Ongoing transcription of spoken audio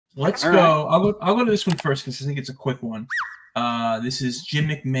Let's All go. right. I'll go to this one first because I think it's a quick one. This is Jim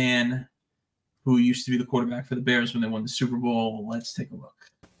McMahon, who used to be the quarterback for the Bears when they won the Super Bowl. Let's take a look.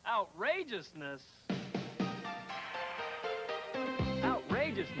 Outrageousness.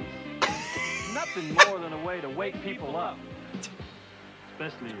 Outrageousness. Nothing more than a way to wake people up.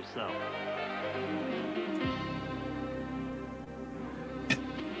 Especially yourself.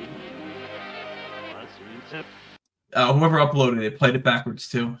 That's really tip. Whoever uploaded it played it backwards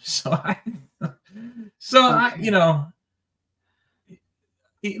too. So you know,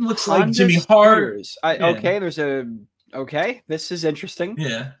 it looks like Honda Jimmy Hart. scooters. Yeah. Okay, there's a. Okay, this is interesting.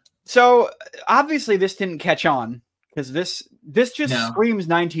 Yeah. So obviously this didn't catch on because this just No. screams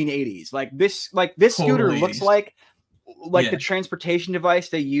 1980s. Like this scooter Total looks 80s. like Yeah. the transportation device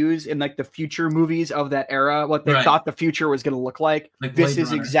they use in like the future movies of that era. What they Right. thought the future was going to look like. Like This Blade is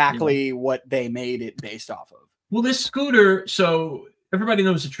Runner, exactly what they made it based off of. Well, this scooter, so everybody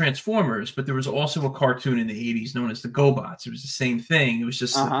knows the Transformers, but there was also a cartoon in the 80s known as the GoBots. It was the same thing. It was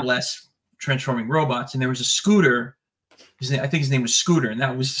just like less transforming robots. And there was a scooter. I think his name was Scooter, and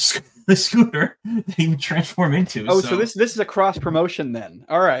that was the scooter that he would transform into. Oh, so this is a cross promotion then.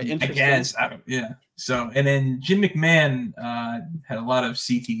 All right, interesting. I guess. Yeah. So, and then Jim McMahon had a lot of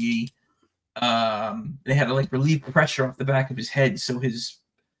CTE. They had to like relieve pressure off the back of his head so his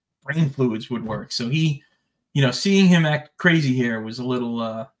brain fluids would work. So he, you know, seeing him act crazy here was a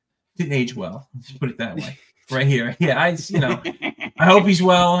little didn't age well. Let's put it that way. Right here. Yeah, I hope he's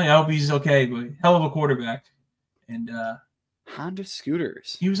well. I hope he's okay, but hell of a quarterback. And Honda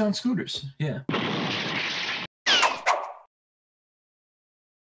scooters. He was on scooters. Yeah.